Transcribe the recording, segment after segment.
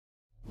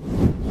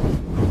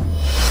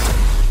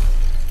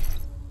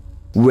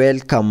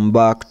Welcome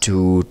back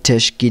to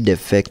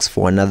TechKidFX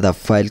for another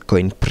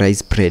Filecoin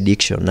price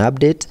prediction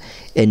update,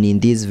 and in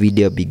this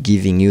video I'll be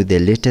giving you the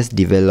latest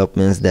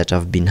developments that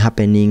have been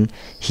happening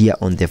here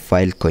on the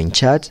Filecoin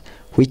chart,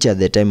 which at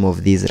the time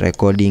of this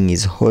recording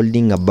is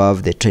holding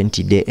above the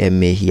 20-day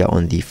MA here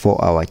on the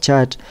 4-hour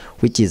chart,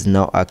 which is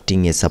now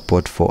acting as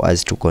support for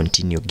us to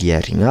continue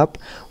gearing up.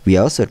 We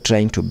are also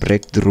trying to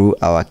break through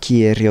our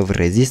key area of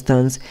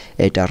resistance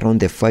at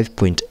around the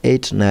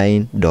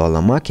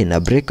 $5.89 mark, and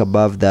a break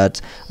above that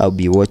I'll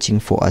be watching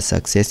for a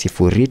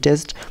successful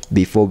retest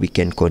before we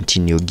can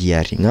continue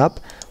gearing up.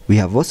 We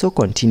have also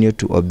continued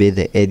to obey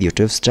the Elliot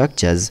wave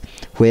structures,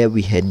 where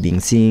we had been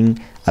seeing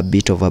a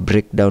bit of a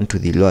breakdown to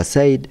the lower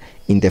side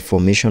in the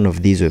formation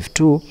of this wave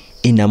 2,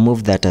 in a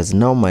move that has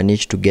now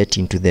managed to get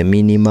into the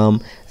minimum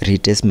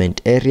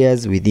retracement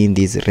areas within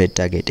this red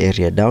target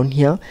area down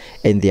here,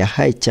 and there are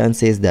high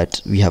chances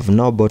that we have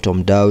now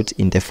bottomed out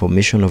in the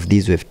formation of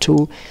this wave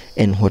 2,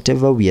 and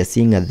whatever we are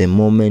seeing at the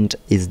moment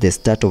is the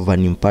start of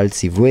an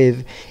impulsive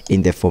wave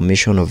in the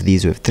formation of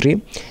this wave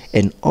 3,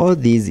 and all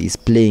this is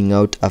playing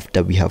out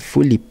after we have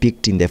fully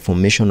peaked in the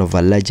formation of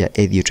a larger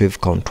Elliott wave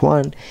count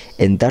 1,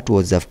 and that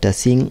was after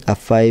seeing a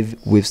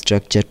 5 wave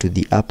structure to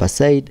the upper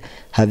side,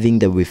 having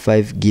the wave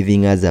 5 giving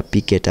us a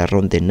peak at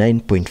around the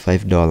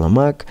 $9.5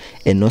 mark,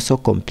 and also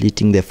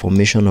completing the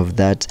formation of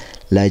that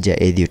larger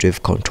Elliott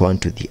wave count 1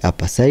 to the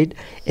upper side.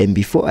 And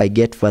before I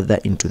get further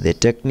into the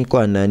technical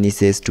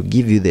analysis to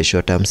give you the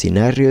short-term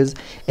scenarios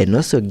and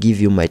also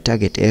give you my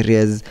target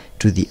areas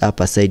to the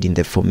upper side in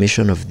the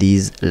formation of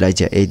these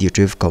larger Elliott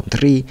wave count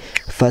 3,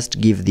 first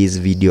give this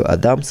video a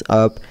thumbs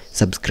up,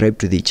 subscribe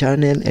to the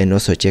channel, and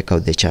also check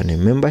out the channel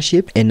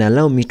membership, and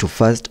allow me to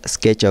first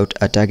sketch out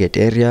a target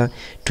area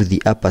to the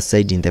upper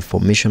side in the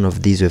formation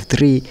of this wave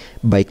 3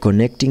 by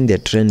connecting the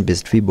trend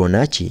based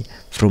Fibonacci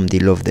from the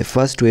low of the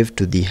first wave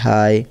to the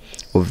high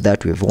of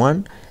that wave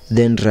 1,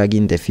 then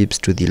dragging the fibs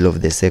to the low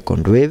of the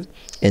second wave,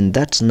 and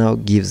that now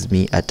gives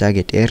me a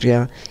target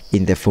area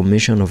in the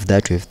formation of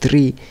that wave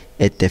 3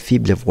 at the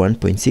fib level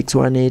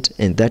 1.618,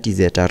 and that is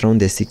at around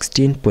the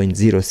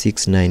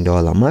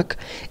 $16.069 mark,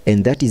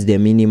 and that is the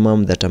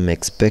minimum that I'm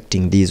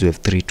expecting this wave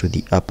 3 to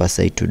the upper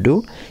side to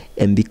do.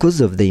 And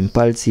because of the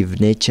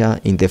impulsive nature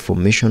in the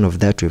formation of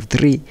that wave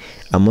 3,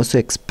 I'm also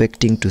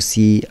expecting to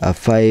see a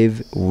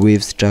 5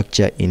 wave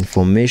structure in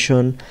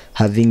formation,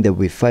 having the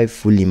wave 5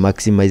 fully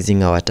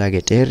maximizing our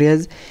target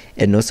areas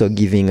and also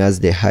giving us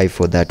the high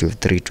for that wave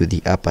 3 to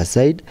the upper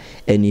side.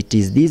 And it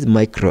is this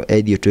micro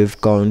Elliott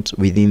wave count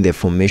within the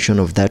formation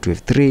of that wave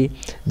 3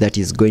 that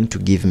is going to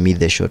give me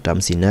the short-term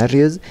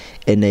scenarios,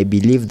 and I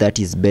believe that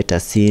is better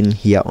seen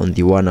here on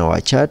the 1-hour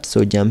chart.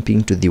 So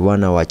jumping to the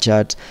 1-hour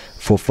chart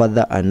for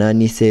further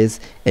analysis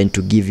and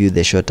to give you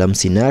the short-term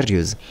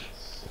scenarios.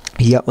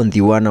 Here on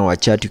the 1-hour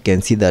chart, you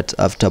can see that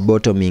after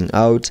bottoming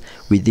out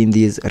within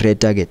this red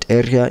target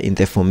area in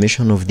the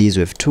formation of this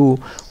wave 2,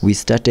 we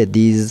started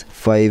this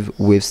 5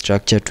 wave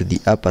structure to the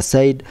upper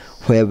side,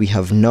 where we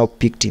have now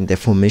peaked in the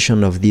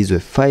formation of this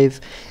wave 5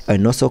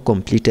 and also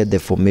completed the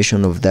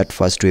formation of that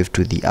first wave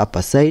to the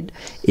upper side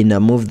in a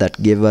move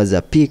that gave us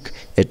a peak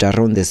at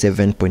around the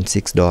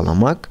 $7.6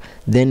 mark.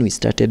 Then we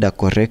started a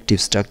corrective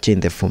structure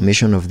in the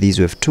formation of this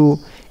wave 2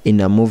 in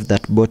a move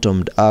that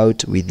bottomed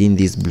out within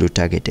this blue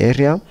target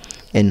area,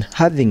 and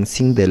having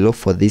seen the low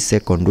for this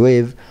second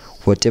wave,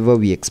 whatever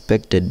we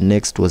expected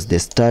next was the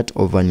start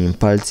of an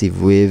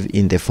impulsive wave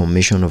in the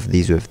formation of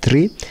this wave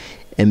 3.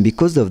 And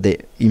because of the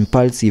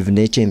impulsive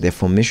nature in the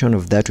formation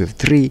of that wave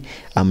 3,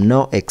 I'm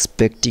now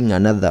expecting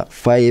another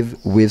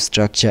 5 wave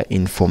structure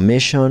in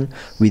formation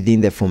within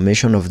the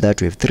formation of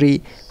that wave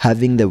 3,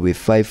 having the wave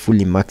 5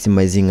 fully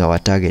maximizing our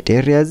target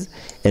areas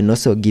and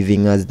also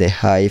giving us the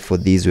high for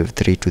this wave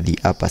 3 to the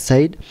upper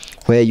side,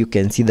 where you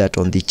can see that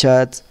on the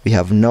charts we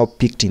have now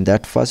peaked in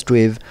that first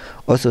wave,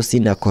 also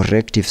seen a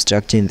corrective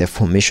structure in the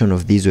formation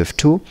of this wave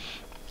 2,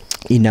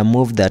 in a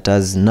move that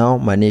has now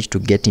managed to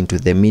get into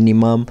the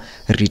minimum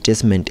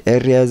retracement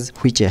areas,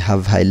 which I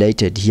have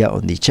highlighted here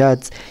on the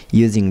charts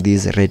using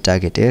this red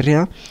target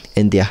area.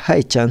 And there are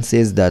high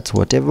chances that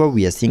whatever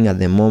we are seeing at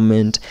the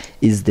moment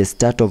is the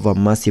start of a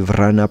massive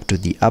run up to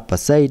the upper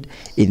side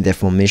in the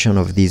formation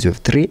of this wave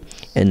 3,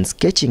 and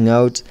sketching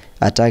out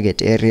a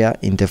target area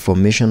in the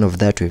formation of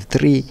that wave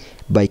 3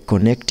 by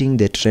connecting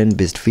the trend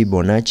based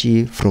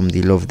Fibonacci from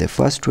the low of the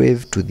first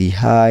wave to the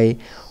high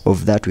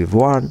of that wave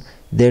 1,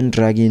 then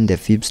dragging the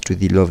fibs to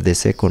the low of the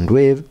second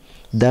wave.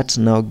 That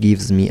now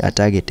gives me a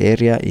target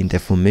area in the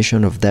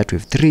formation of that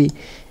wave 3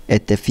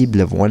 at the fib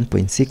level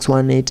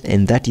 1.618,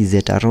 and that is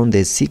at around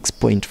the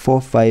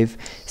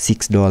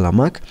 $6.456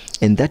 mark,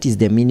 and that is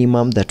the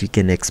minimum that we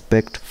can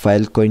expect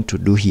Filecoin to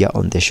do here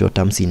on the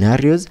short-term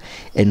scenarios.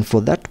 And for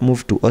that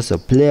move to also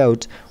play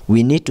out,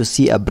 we need to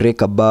see a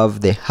break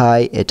above the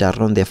high at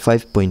around the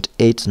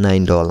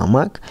 $5.89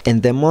 mark,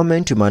 and the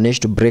moment we manage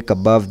to break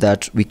above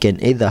that, we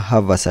can either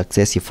have a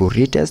successful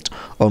retest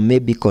or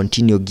maybe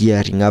continue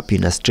gearing up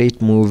in a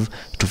straight move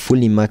to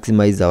fully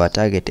maximize our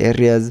target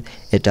areas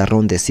at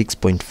around the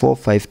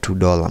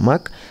 $6.452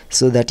 mark.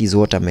 So that is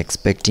what I'm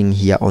expecting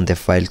here on the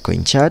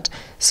Filecoin chart.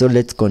 So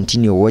let's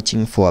continue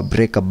watching for a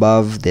break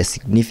above the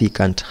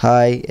significant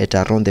high at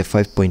around the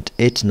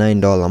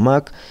 $5.89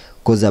 mark,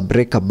 because a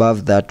break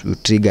above that will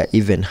trigger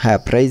even higher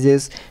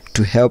prices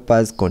to help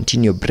us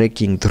continue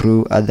breaking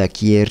through other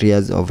key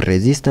areas of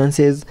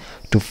resistances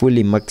to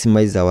fully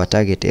maximize our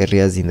target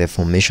areas in the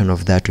formation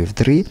of that wave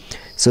 3.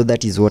 So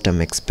that is what I'm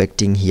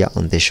expecting here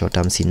on the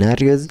short-term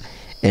scenarios.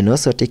 And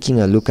also taking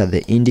a look at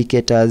the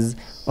indicators,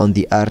 on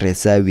the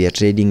RSI we are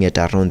trading at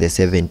around the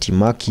 70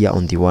 mark here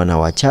on the 1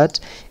 hour chart,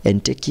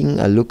 and taking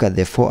a look at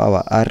the 4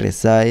 hour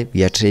RSI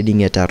we are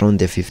trading at around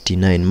the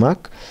 59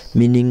 mark,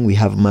 meaning we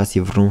have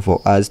massive room for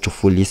us to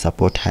fully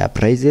support higher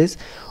prices.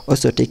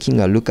 Also taking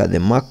a look at the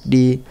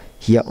MACD,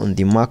 here on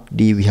the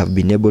MACD we have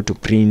been able to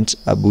print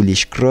a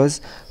bullish cross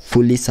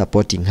fully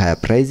supporting higher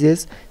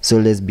prices. So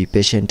let's be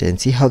patient and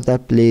see how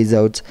that plays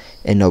out,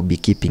 and I'll be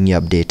keeping you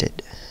updated.